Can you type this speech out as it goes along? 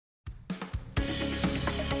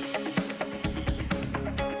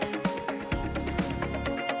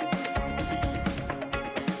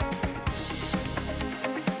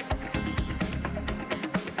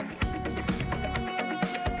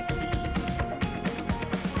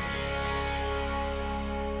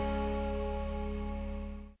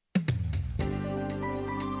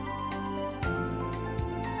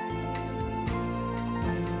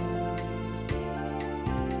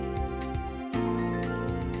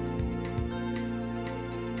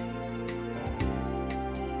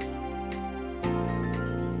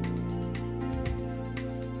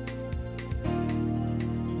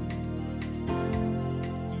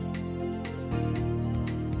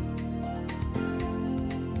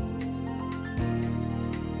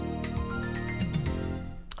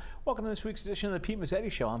Welcome to this week's edition of the Pete Mezzetti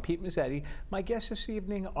Show. I'm Pete Mezzetti. My guests this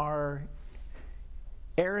evening are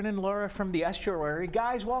Aaron and Laura from the Estuary.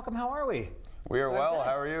 Guys, welcome. How are we? We are well.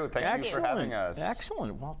 How are you? Thank you for having us.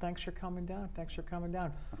 Excellent. Well, thanks for coming down.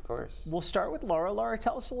 Of course. We'll start with Laura. Laura,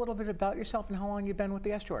 tell us a little bit about yourself and how long you've been with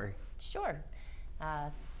the Estuary. Sure.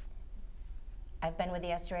 I've been with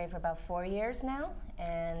the Estuary for about 4 years now,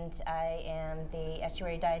 and I am the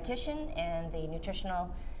Estuary dietitian and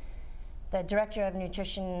the director of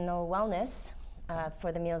nutritional wellness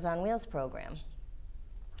for the Meals on Wheels program.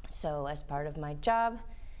 So as part of my job,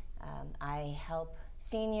 I help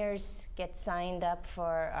seniors get signed up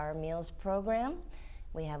for our meals program.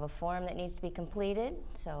 We have a form that needs to be completed,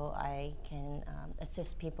 so I can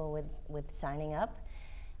assist people with signing up.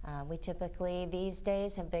 We typically, these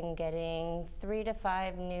days, have been getting 3 to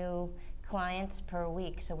 5 new clients per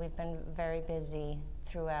week, so we've been very busy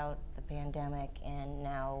throughout the pandemic, and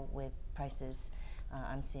now with prices,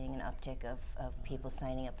 I'm seeing an uptick of people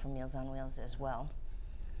signing up for Meals on Wheels as well.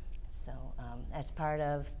 So as part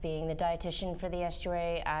of being the dietitian for the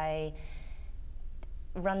Estuary, I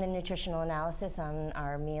run the nutritional analysis on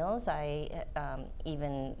our meals. I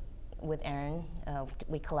even with Aaron,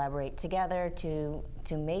 we collaborate together to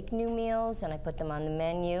make new meals, and I put them on the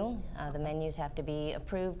menu. The menus have to be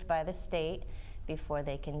approved by the state before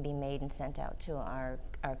they can be made and sent out to our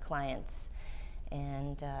clients.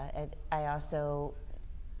 And I also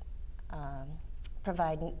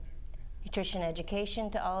provide nutrition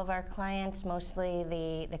education to all of our clients, mostly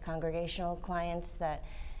the congregational clients that,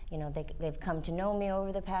 you know, they've come to know me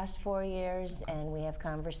over the past 4 years, and we have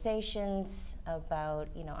conversations about,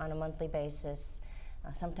 you know, on a monthly basis.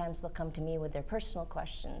 Sometimes they'll come to me with their personal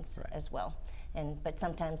questions as well. But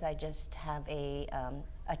sometimes I just have a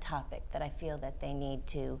topic that I feel that they need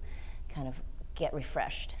to kind of get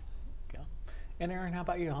refreshed. Okay. And Aaron, how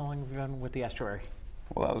about you? How long have you been with the Estuary?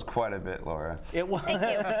 Well, that was quite a bit, Laura. It was. Thank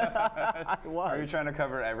you. It was. Are you trying to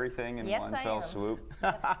cover everything in one fell swoop?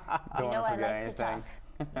 Don't want to forget I like anything? to talk.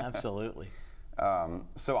 Absolutely.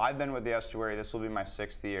 So I've been with the Estuary. This will be my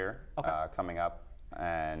 6th year coming up,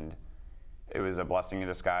 and it was a blessing in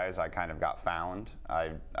disguise. I kind of got found.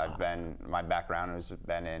 My background has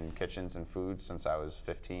been in kitchens and food since I was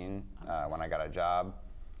 15 when I got a job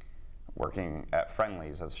working at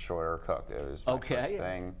Friendly's as a shorter cook. It was my first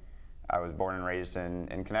thing. I was born and raised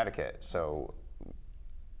in Connecticut, so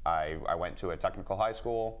I went to a technical high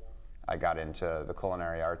school. I got into the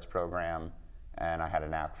culinary arts program, and I had a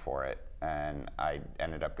knack for it. And I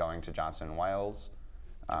ended up going to Johnson & Wales,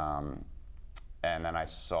 and then I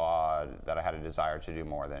saw that I had a desire to do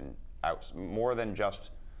more than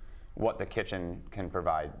just what the kitchen can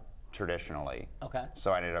provide traditionally. Okay.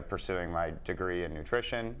 So I ended up pursuing my degree in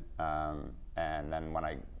nutrition, and then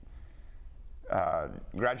when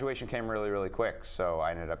graduation came really, really quick, so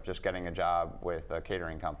I ended up just getting a job with a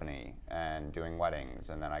catering company and doing weddings,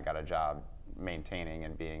 and then I got a job maintaining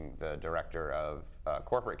and being the director of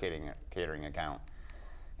corporate catering account.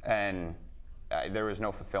 And there was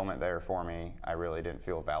no fulfillment there for me. I really didn't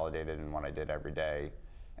feel validated in what I did every day.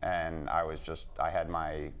 And I had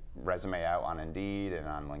my resume out on Indeed and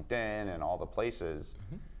on LinkedIn and all the places,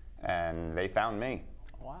 and they found me.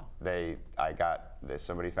 Wow.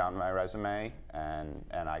 Somebody found my resume, and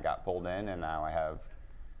I got pulled in, and now I have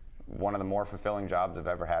one of the more fulfilling jobs I've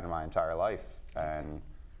ever had in my entire life. And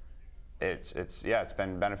it's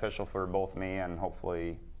been beneficial for both me and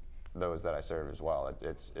hopefully those that I serve as well.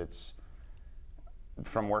 It's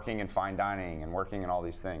from working in fine dining and working in all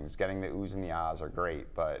these things, getting the oohs and the ahs are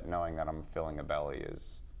great, but knowing that I'm filling a belly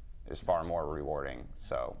is far more rewarding.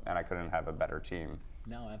 So, and I couldn't have a better team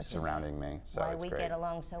surrounding me. So Why it's we great. get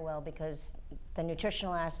along so well, because the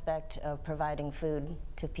nutritional aspect of providing food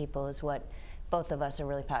to people is what both of us are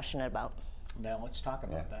really passionate about. Now let's talk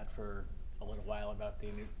about that for a little while, about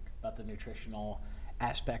the nutritional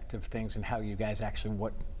aspect of things and how you guys actually,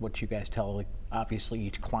 what you guys tell. Like, obviously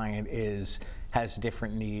each client has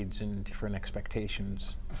different needs and different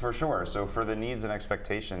expectations. For sure. So for the needs and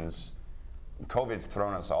expectations, COVID's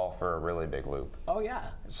thrown us all for a really big loop. Oh yeah.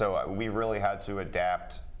 So we really had to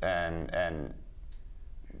adapt and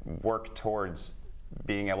work towards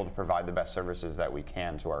being able to provide the best services that we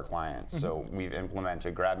can to our clients. So we've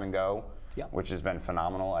implemented grab and go, which has been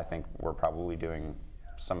phenomenal. I think we're probably doing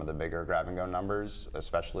some of the bigger grab and go numbers,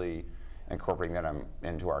 especially incorporating them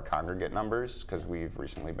into our congregate numbers, because we've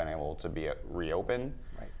recently been able to be reopened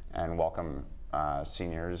and welcome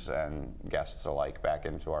seniors and guests alike back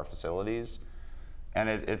into our facilities. And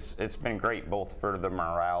it's been great, both for the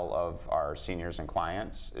morale of our seniors and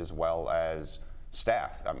clients as well as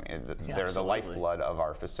staff. I mean, they're the lifeblood of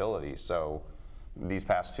our facility. So these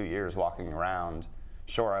past 2 years walking around,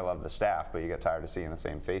 sure, I love the staff, but you get tired of seeing the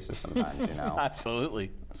same faces sometimes, you know?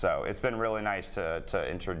 Absolutely. So it's been really nice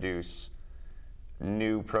to introduce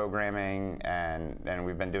new programming, and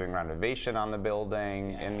we've been doing renovation on the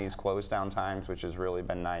building in these closed down times, which has really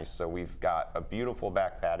been nice. So we've got a beautiful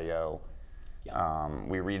back patio.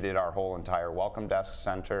 We redid our whole entire welcome desk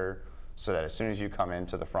center so that as soon as you come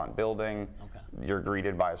into the front building, you're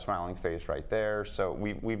greeted by a smiling face right there. So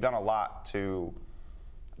we've done a lot to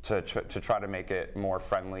try to make it more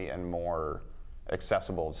friendly and more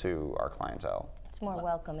accessible to our clientele. It's more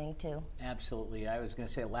welcoming too. Absolutely. I was going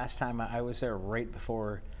to say, last time I was there right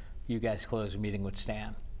before you guys closed, meeting with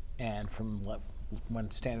Stan, and from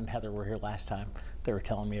when Stan and Heather were here last time, they were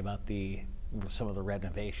telling me about some of the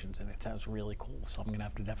renovations, and it sounds really cool. So I'm going to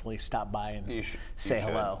have to definitely stop by and say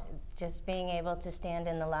hello. Just being able to stand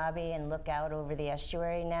in the lobby and look out over the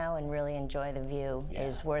estuary now and really enjoy the view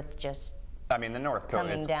is worth just. I mean, the North Coast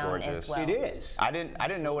is gorgeous. As well. It is. I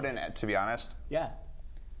didn't know to be honest. Yeah.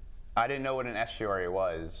 I didn't know what an estuary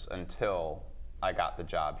was until I got the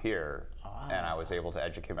job here, and I was able to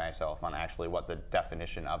educate myself on actually what the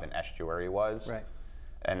definition of an estuary was. Right.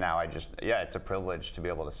 And now it's a privilege to be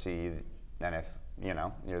able to see, and if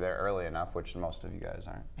you're there early enough, which most of you guys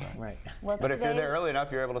aren't. Right. Well, but if you're there early enough,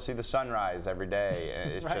 you're able to see the sunrise every day.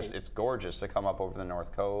 And it's it's gorgeous to come up over the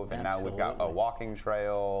North Cove, and now we've got a walking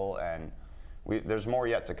trail, and there's more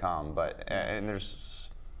yet to come. But and there's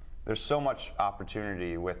so much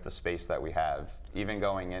opportunity with the space that we have, even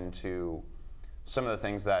going into some of the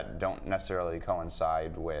things that don't necessarily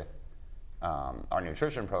coincide with our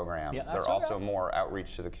nutrition program. Yeah, they're also more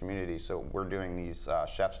outreach to the community. So we're doing these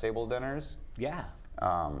chef's table dinners. Yeah.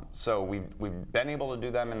 So we've been able to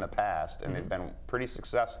do them in the past, and they've been pretty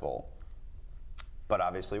successful. But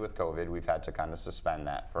obviously with COVID, we've had to kind of suspend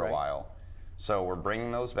that for a while. So we're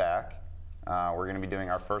bringing those back. We're going to be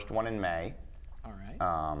doing our first one in May. All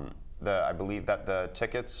right. I believe that the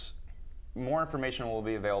tickets, more information will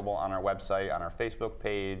be available on our website, on our Facebook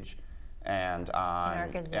page, and in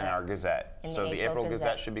our Gazette. So the April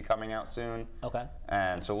Gazette should be coming out soon. Okay.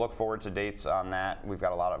 And so look forward to dates on that. We've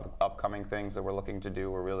got a lot of upcoming things that we're looking to do.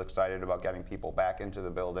 We're really excited about getting people back into the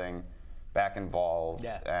building, back involved,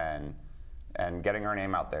 and getting our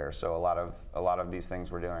name out there. So a lot of these things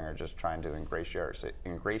we're doing are just trying to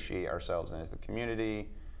ingratiate ourselves into the community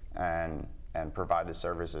and provide the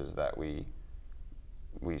services that we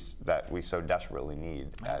so desperately need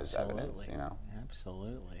as evidence.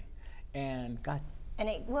 Absolutely. And God. And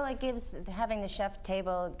it gives, having the chef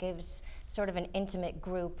table gives sort of an intimate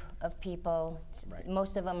group of people. Right.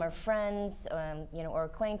 Most of them are friends, or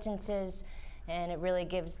acquaintances, and it really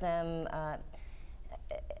gives them,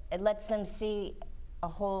 it lets them see a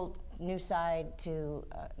whole new side to,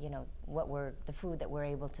 the food that we're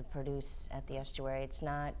able to produce at the estuary. It's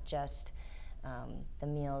not just the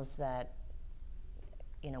meals that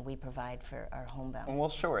we provide for our homebound. Well,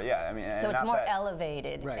 sure, yeah. I mean, so it's more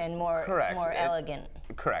elevated and more elegant.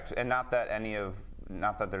 Correct, and not that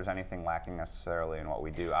there's anything lacking necessarily in what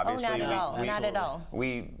we do. Obviously, not at all.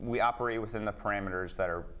 We operate within the parameters that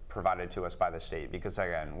are provided to us by the state, because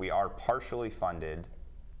again, we are partially funded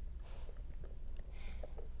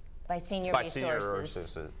by senior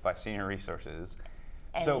resources.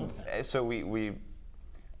 So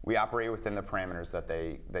we operate within the parameters that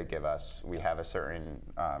they give us. We have a certain,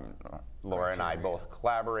 Laura and I both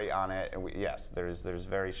collaborate on it. And there's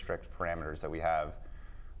very strict parameters that we have.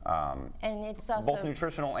 And it's also both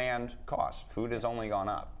nutritional and cost. Food has only gone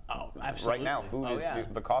up. Oh, absolutely. Right now,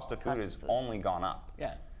 the cost of food has only gone up.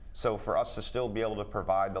 Yeah. So for us to still be able to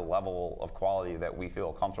provide the level of quality that we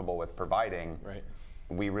feel comfortable with providing,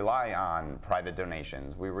 we rely on private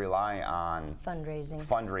donations. We rely on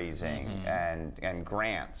fundraising and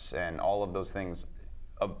grants and all of those things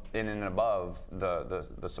in and above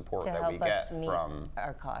the support that we get from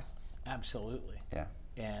our costs. Absolutely. Yeah.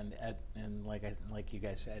 And like you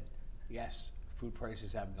guys said, yes, food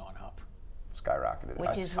prices have gone up. Skyrocketed.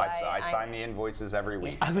 Which is why I sign the invoices every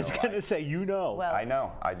week. I was going to say, Well, I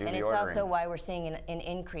know. I do the ordering. And it's also why we're seeing an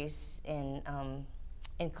increase in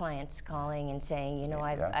clients calling and saying,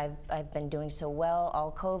 I've been doing so well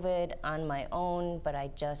all COVID on my own, but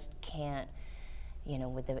I just can't,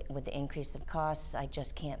 with the increase of costs, I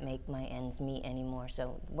just can't make my ends meet anymore.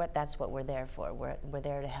 So that's what we're there for. We're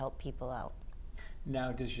there to help people out.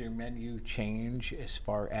 Now, does your menu change as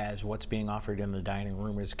far as what's being offered in the dining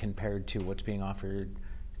room as compared to what's being offered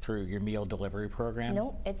through your meal delivery program?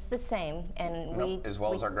 No, it's the same, and as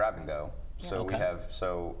well as our grab and go.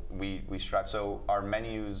 So we strive. So our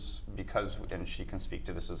menus, and she can speak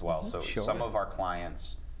to this as well. So some of our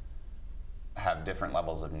clients have different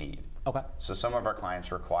levels of need. Okay. So some of our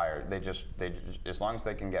clients require, as long as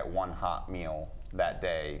they can get one hot meal that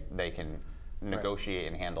day, they can negotiate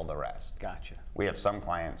and handle the rest. Gotcha. We have some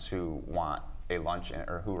clients who want a lunch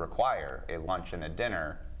or who require a lunch and a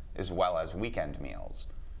dinner as well as weekend meals.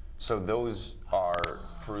 So those are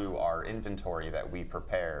through our inventory that we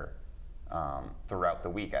prepare throughout the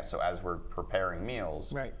week. So as we're preparing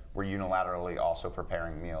meals, we're unilaterally also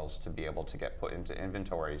preparing meals to be able to get put into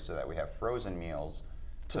inventory so that we have frozen meals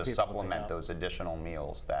to supplement those additional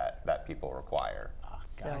meals that people require.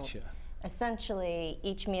 Gotcha. So essentially,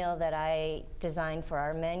 each meal that I design for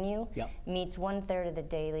our menu meets 1/3 of the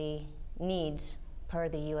daily needs per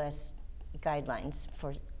the U.S. guidelines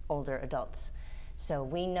for older adults. So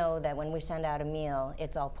we know that when we send out a meal,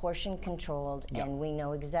 it's all portion controlled, and we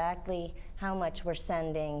know exactly how much we're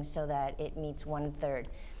sending so that it meets 1/3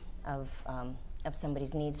 of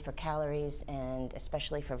somebody's needs for calories, and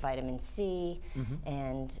especially for vitamin C,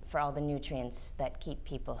 and for all the nutrients that keep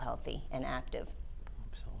people healthy and active.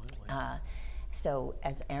 Absolutely. So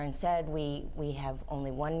as Aaron said, we have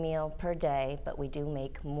only one meal per day, but we do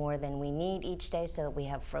make more than we need each day so that we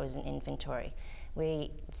have frozen inventory.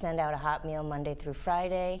 We send out a hot meal Monday through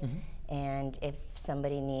Friday, and if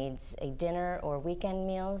somebody needs a dinner or weekend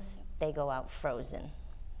meals, they go out frozen.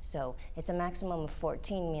 So it's a maximum of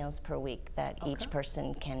 14 meals per week that each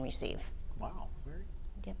person can receive. Wow.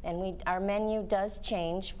 Yep. And our menu does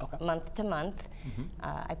change month to month.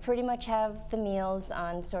 I pretty much have the meals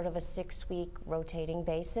on sort of a 6-week rotating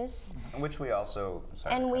basis. Which we also,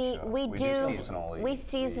 we do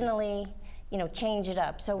seasonally, change it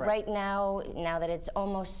up. So right now that it's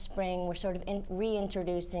almost spring, we're sort of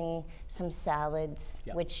reintroducing some salads,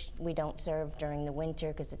 which we don't serve during the winter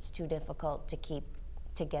because it's too difficult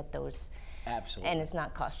to get those. Absolutely. And it's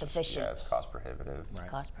not cost efficient. Yeah, it's cost prohibitive. It's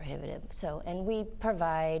cost prohibitive. So, and we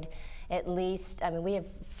provide at least, we have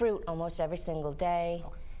fruit almost every single day.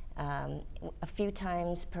 A few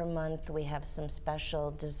times per month we have some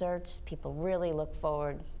special desserts. People really look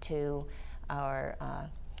forward to our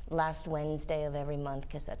last Wednesday of every month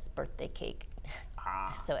because that's birthday cake.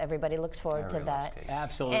 So everybody looks forward to that.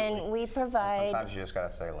 Absolutely. And we provide. Sometimes you just gotta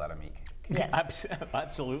say, let them eat cake. Yes.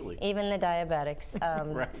 Absolutely. Even the diabetics.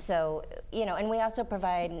 So, and we also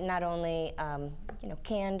provide not only,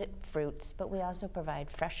 canned fruits, but we also provide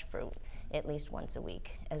fresh fruit at least once a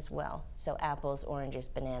week as well. So apples, oranges,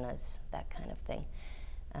 bananas, that kind of thing.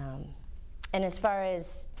 And as far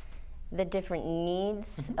as the different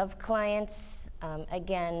needs of clients,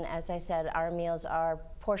 again, as I said, our meals are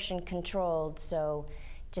portion controlled. So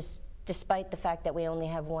just despite the fact that we only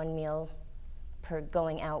have one meal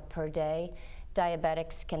going out per day,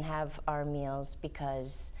 diabetics can have our meals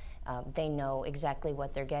because they know exactly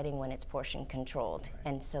what they're getting when it's portion controlled,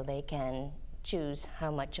 and so they can choose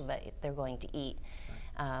how much of it they're going to eat.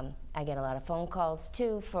 I get a lot of phone calls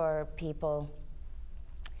too for people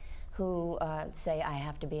who say, I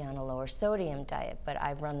have to be on a lower sodium diet, but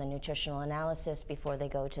I've run the nutritional analysis before they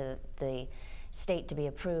go to the state to be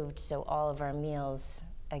approved, so all of our meals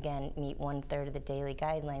again meet 1/3 of the daily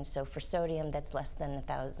guidelines. So for sodium, that's less than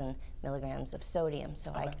 1,000 milligrams of sodium.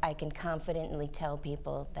 So I can confidently tell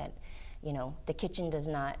people that, the kitchen does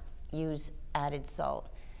not use added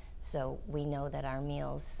salt. So we know that our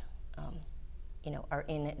meals, are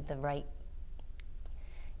in the right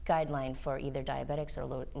guideline for either diabetics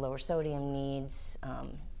or lower sodium needs,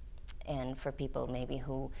 and for people maybe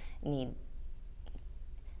who need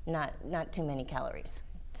not too many calories.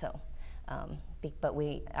 So. But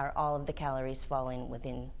all of the calories falling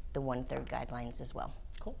within the 1/3 guidelines as well.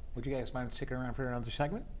 Cool. Would you guys mind sticking around for another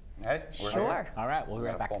segment? Hey, we're Sure. here. All right, we'll be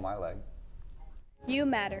right back. Pull my leg. You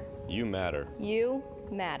matter. You matter. You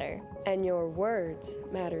matter. And your words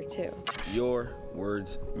matter too. Your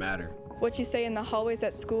words matter. What you say in the hallways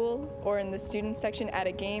at school or in the student section at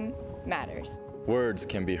a game matters. Words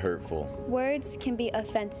can be hurtful. Words can be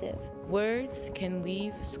offensive. Words can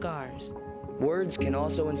leave scars. Words can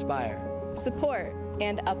also inspire. Support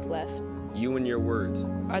and uplift. You and your words.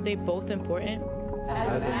 Are they both important?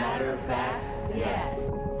 As a matter of fact, yes.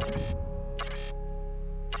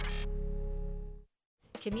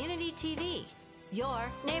 Community TV, your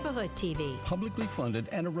neighborhood TV. Publicly funded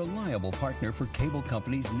and a reliable partner for cable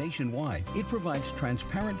companies nationwide. It provides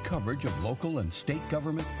transparent coverage of local and state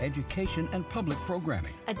government, education, and public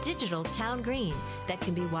programming. A digital town green that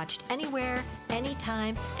can be watched anywhere,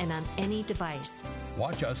 anytime, and on any device.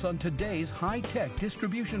 Watch us on today's high-tech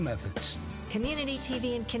distribution methods. Community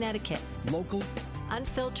TV in Connecticut. Local,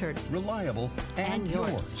 unfiltered, reliable, and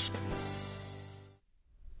yours.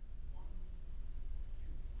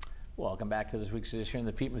 Welcome back to this week's edition of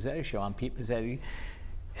the Pete Mezzetti Show. I'm Pete Mezzetti.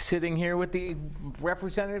 Sitting here with the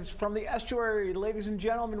representatives from the Estuary. Ladies and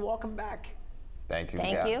gentlemen, welcome back. Thank you.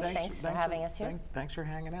 Thank you. Thanks for having us here. Thanks for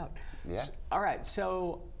hanging out. Yeah. All right,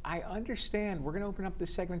 so I understand we're going to open up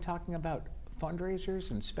this segment talking about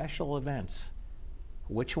fundraisers and special events.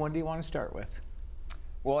 Which one do you want to start with?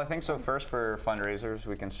 Well, I think so. First, for fundraisers,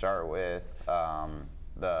 we can start with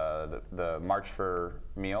the March for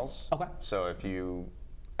Meals. Okay. So if you,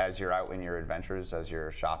 as you're out in your adventures, as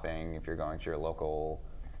you're shopping, if you're going to your local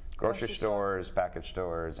grocery stores, package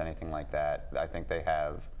stores, anything like that, I think they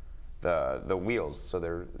have the wheels. So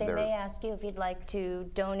they may ask you if you'd like to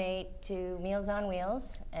donate to Meals on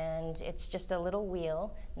Wheels, and it's just a little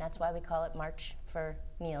wheel, and that's why we call it March for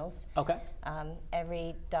Meals. Okay.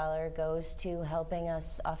 Every dollar goes to helping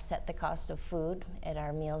us offset the cost of food at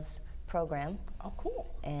our meals program. Oh,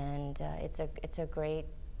 cool. And it's a great,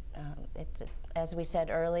 as we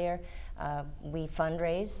said earlier, we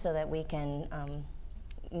fundraise so that we can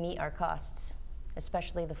meet our costs,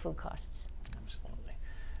 especially the food costs. Absolutely.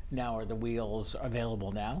 Now, are the wheels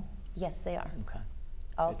available now? Yes, they are. Okay.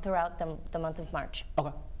 All throughout the month of March.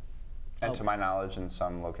 Okay. And to my knowledge, in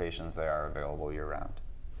some locations, they are available year-round.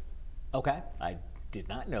 Okay. I did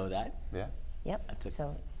not know that. Yeah. Yep.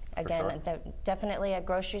 So again, sure. Definitely at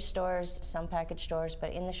grocery stores, some package stores,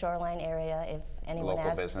 but in the shoreline area, if anyone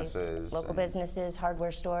Local asks, businesses. Local businesses,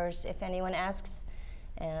 hardware stores, if anyone asks,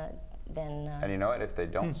 then. And you know what? If they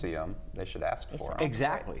don't see them, they should ask for them.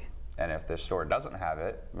 Exactly. And if the store doesn't have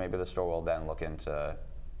it, maybe the store will then look into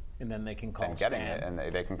and then they can call getting Stan. it,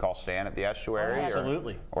 and they can call Stan at the Estuary,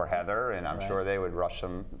 absolutely, or Heather, and I'm sure they would rush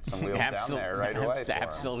some wheels down there right away.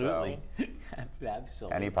 Absolutely, so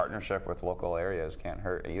absolutely. Any partnership with local areas can't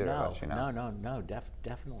hurt either of us, you know. No,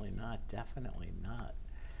 definitely not.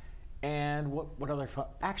 And what other?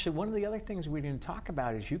 Actually, one of the other things we didn't talk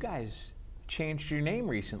about is you guys changed your name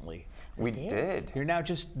recently. We did. You're now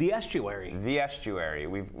just the Estuary. The Estuary.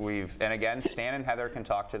 We've and again, Stan and Heather can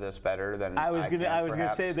talk to this better than I was can,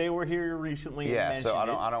 gonna say they were here recently. Yeah, and so I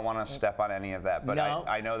don't want to step on any of that, but no.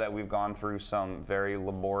 I know that we've gone through some very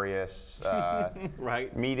laborious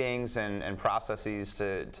right. meetings and processes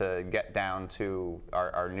to get down to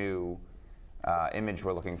our new image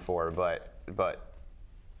we're looking for, but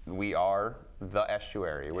we are the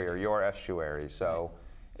Estuary. We are your Estuary. So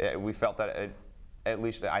we felt that at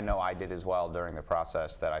least I know I did as well during the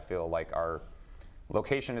process, that I feel like our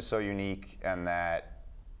location is so unique and that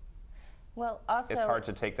also it's hard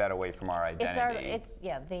to take that away from our identity.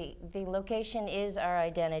 The location is our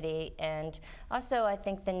identity, and also I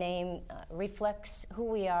think the name reflects who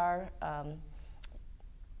we are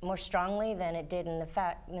more strongly than it did in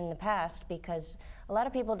the past, because a lot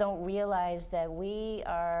of people don't realize that we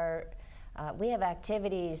have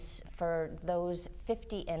activities for those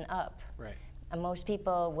 50 and up. Right. And most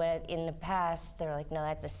people, in the past, they're like, no,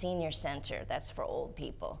 that's a senior center. That's for old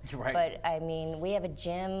people. Right. But I mean, we have a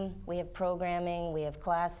gym, we have programming, we have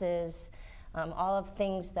classes, all of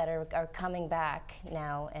things that are coming back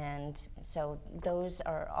now. And so those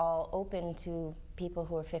are all open to people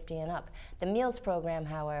who are 50 and up. The meals program,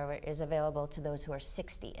 however, is available to those who are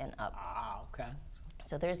 60 and up. Ah, okay.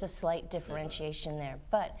 So there's a slight differentiation there.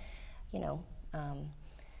 But,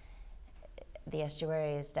 the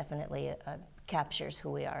Estuary is definitely captures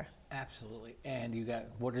who we are. Absolutely. And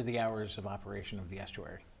what are the hours of operation of the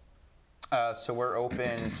Estuary? So we're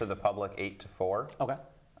open to the public 8 to 4. Okay.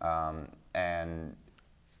 And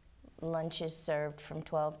lunch is served from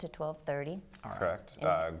 12 to 12:30. Correct.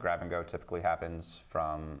 Grab and go typically happens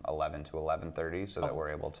from 11 to 11:30, so that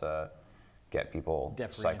we're able to get people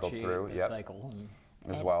cycled through. Cycle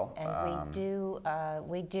as well. And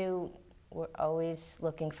we're always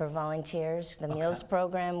looking for volunteers. The meals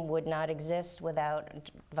program would not exist without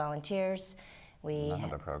volunteers. None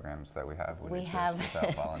of the programs that we have would exist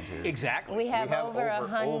without volunteers. Exactly. We have over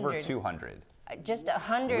 100. Over 200. Just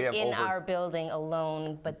 100 in our building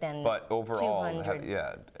alone, but overall,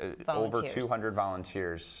 200 over 200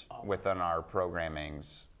 volunteers within our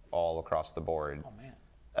programmings all across the board. Oh man.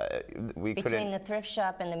 Between the thrift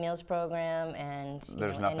shop and the meals program and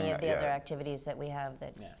any of the other activities that we have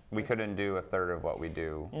we couldn't do a third of what we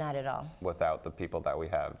do. Not at all. Without the people that we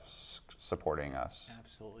have supporting us.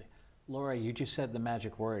 Absolutely. Laura, you just said the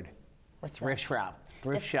magic word. What's thrift shop.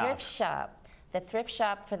 Thrift shop. The thrift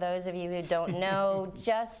shop, for those of you who don't know,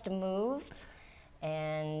 just moved.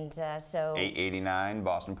 And so 889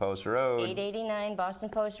 Boston Post Road. 889 Boston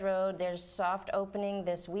Post Road. There's soft opening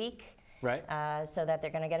this week. Right. So that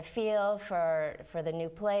they're going to get a feel for the new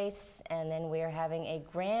place. And then we're having a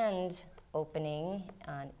grand opening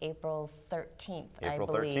on April 13th, I believe. April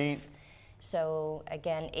 13th. So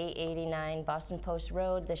again, 889 Boston Post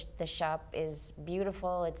Road. The shop is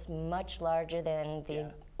beautiful. It's much larger than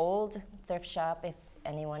the old thrift shop, if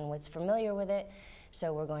anyone was familiar with it.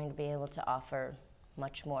 So we're going to be able to offer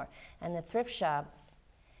much more. And the thrift shop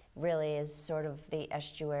really is sort of the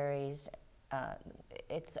Estuary's,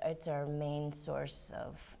 it's our main source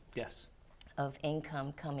of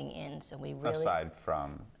income coming in. So we really, aside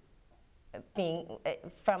from being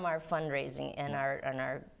from our fundraising and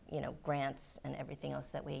our grants and everything else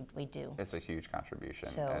that we do. It's a huge contribution.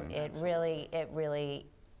 So it really,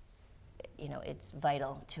 it's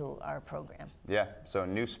vital to our program. Yeah, so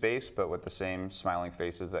new space, but with the same smiling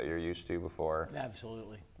faces that you're used to before.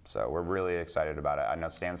 Absolutely. So we're really excited about it. I know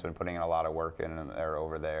Stan's been putting in a lot of work in there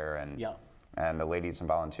over there, and the ladies and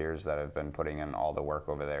volunteers that have been putting in all the work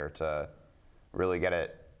over there to really get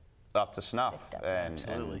it up to snuff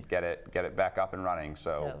and get it back up and running.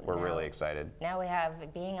 So we're really excited. Now we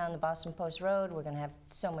have, being on the Boston Post Road, we're going to have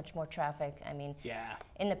so much more traffic. I mean,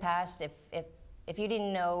 in the past, if you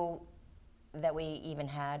didn't know that we even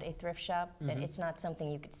had a thrift shop, then it's not something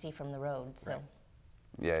you could see from the road. So. Right.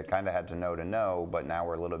 Yeah, it kind of had to know, but now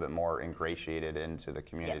we're a little bit more ingratiated into the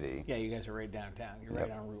community. Yes. Yeah, you guys are right downtown. You're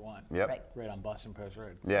right on Route 1. Yep. Right on Boston Post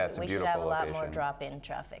Road. So yeah, it's a beautiful location. We should have a lot more drop-in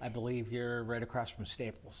traffic. I believe you're right across from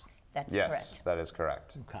Staples. That's correct. Yes, that is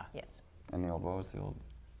correct. Okay. Yes. And what was the old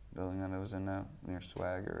building that it was in now, near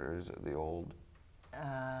Swag, or is it the old?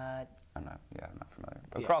 I'm not familiar.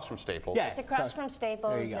 Across from Staples. Yeah, it's across from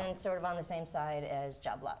Staples and sort of on the same side as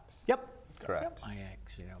Job Lot. Yep. Correct. Yep. I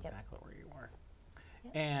actually know exactly where you are.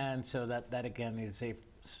 Yep. And so that again is a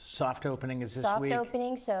soft opening is this week? Soft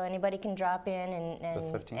opening, so anybody can drop in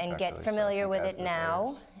and get familiar with it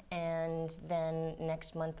now. And then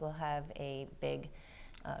next month we'll have a big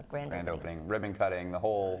grand opening, ribbon cutting, the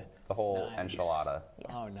whole enchilada.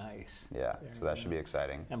 Yeah. Oh, nice. Yeah, so that should be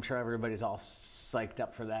exciting. I'm sure everybody's all psyched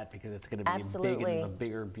up for that because it's going to be big and a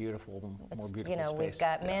bigger, beautiful, more beautiful space. We've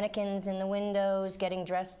got mannequins in the windows getting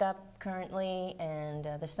dressed up currently, and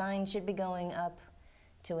the sign should be going up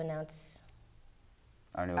to announce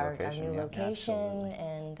our new location.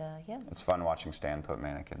 And it's fun watching Stan put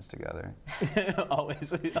mannequins together.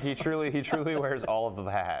 Always. He truly wears all of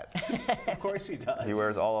the hats. Of course he does. He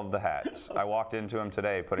wears all of the hats. I walked into him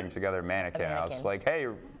today putting together a mannequin. I was like, hey,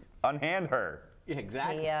 unhand her. Yeah,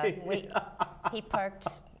 exactly. He parked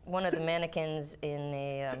one of the mannequins in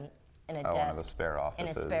a desk. One of the spare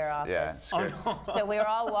offices. In a spare office. Yeah. So we were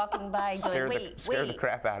all walking by going, scared the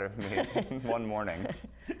crap out of me one morning.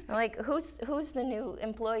 I'm like, who's the new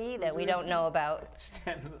employee that we don't know about?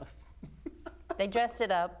 They dressed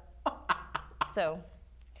it up. So,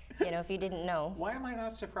 if you didn't know. Why am I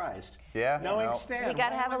not surprised? Yeah. Knowing Stan. We got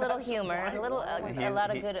to have a little humor, a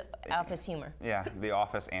lot of good office humor. Yeah, the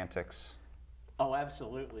office antics. Oh,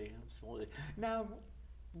 absolutely. Now,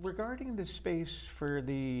 regarding the space for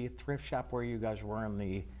the thrift shop where you guys were in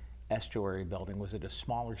the Estuary building, was it a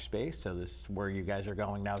smaller space? So this where you guys are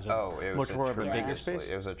going now is much more of a bigger space?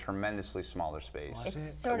 It was a tremendously smaller space.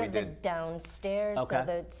 It's sort of the downstairs, so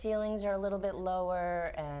the ceilings are a little bit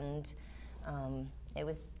lower, and it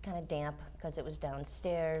was kind of damp because it was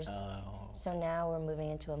downstairs. So now we're moving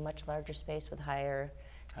into a much larger space with higher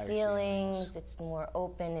ceilings. It's more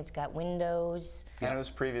open. It's got windows. And it was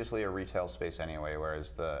previously a retail space anyway,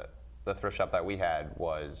 whereas the thrift shop that we had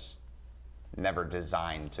was never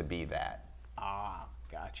designed to be that. Ah,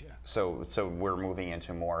 gotcha. So we're moving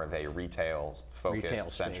into more of a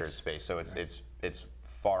retail-focused, centered space. So it's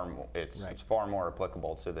far more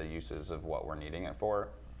applicable to the uses of what we're needing it for.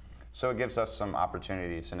 So it gives us some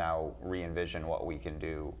opportunity to now re-envision what we can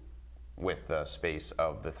do with the space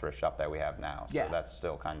of the thrift shop that we have now. So that's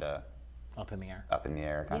still kind of up in the air.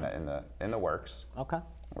 Kind of in the works. Okay.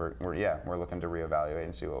 We're looking to reevaluate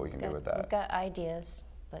and see what we can do with that. We've got ideas,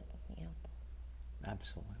 but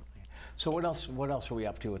Absolutely. So what else are we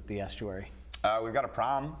up to with the Estuary? We've got a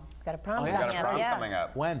prom. We've got a prom coming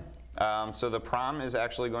up. When? So the prom is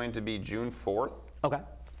actually going to be June 4th. Okay.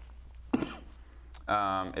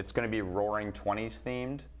 It's going to be Roaring 20s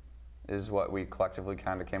themed, is what we collectively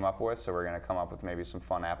kind of came up with. So we're going to come up with maybe some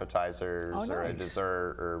fun appetizers or a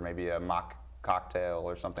dessert or maybe a mock cocktail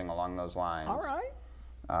or something along those lines. All right.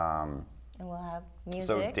 And we'll have music.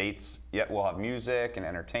 So dates, we'll have music and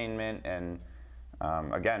entertainment, and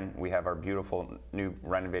again, we have our beautiful new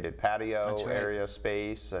renovated patio area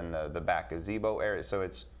space and the back gazebo area. So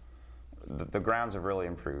it's the grounds have really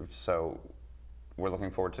improved. So we're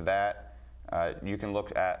looking forward to that. You can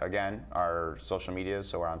look at, again, our social media.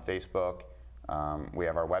 So we're on Facebook. We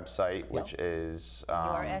have our website, which is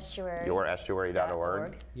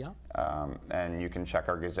yourestuary.org. Yeah. And you can check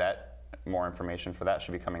our Gazette more information for that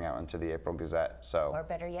should be coming out into the April Gazette. So, Or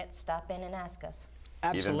better yet, stop in and ask us.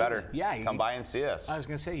 Absolutely. even better. Yeah. Come by and see us. I was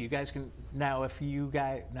going to say, you guys can, now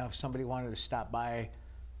if somebody wanted to stop by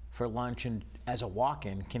for lunch and as a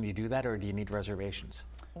walk-in, can you do that, or do you need reservations?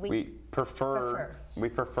 We prefer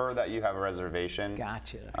that you have a reservation.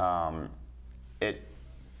 Gotcha.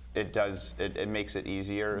 It makes it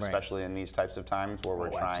easier, Right. especially in these types of times where we're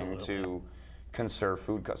trying to conserve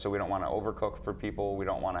food. So we don't want to overcook for people. We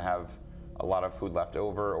don't want to have a lot of food left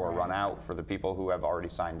over or run out for the people who have already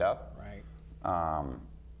signed up. Right.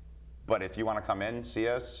 But if you want to come in, see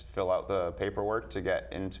us, fill out the paperwork to get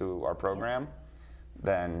into our program,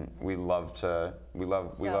 then we love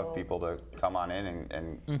people to come on in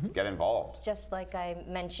and get involved. Just like I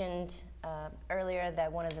mentioned earlier,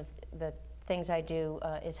 that one of the things I do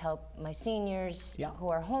is help my seniors who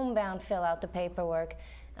are homebound fill out the paperwork.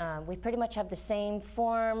 We pretty much have the same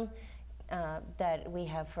form that we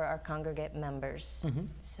have for our congregate members.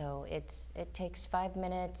 So it takes 5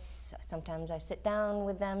 minutes. Sometimes I sit down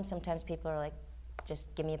with them. Sometimes people are like,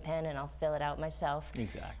 just give me a pen and I'll fill it out myself.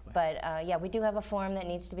 Exactly. But yeah, we do have a form that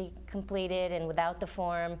needs to be completed, and without the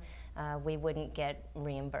form, we wouldn't get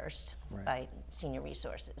reimbursed by Senior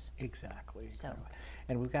Resources. Exactly. So.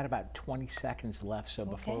 And we've got about 20 seconds left, so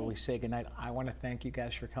before we say goodnight, I want to thank you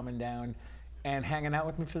guys for coming down and hanging out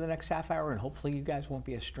with me for the next half hour, and hopefully you guys won't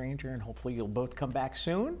be a stranger, and hopefully you'll both come back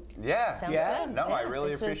soon. Yeah. Sounds good. No, I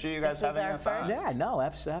really appreciate you guys having us on. Yeah, no,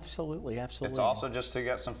 absolutely. It's also just to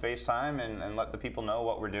get some FaceTime and let the people know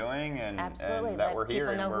what we're doing and that we're here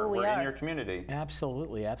and we're in your community.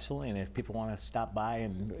 Absolutely. And if people want to stop by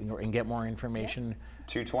and get more information.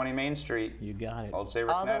 220 Main Street. You got it. Old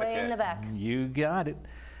Saybrook, All the Connecticut. way in the back. You got it.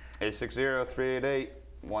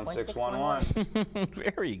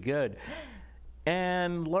 860-388-1611. Very good.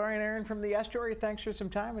 And Lori and Aaron from the Estuary, thanks for some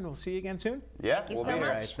time, and we'll see you again soon. Yeah, Thank you we'll so be much.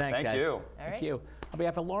 here. All right, thanks, Thank guys. you. All right. Thank you. On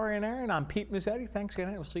behalf of Lori and Aaron, I'm Pete Mezzetti. Thanks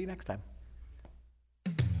again. We'll see you next time.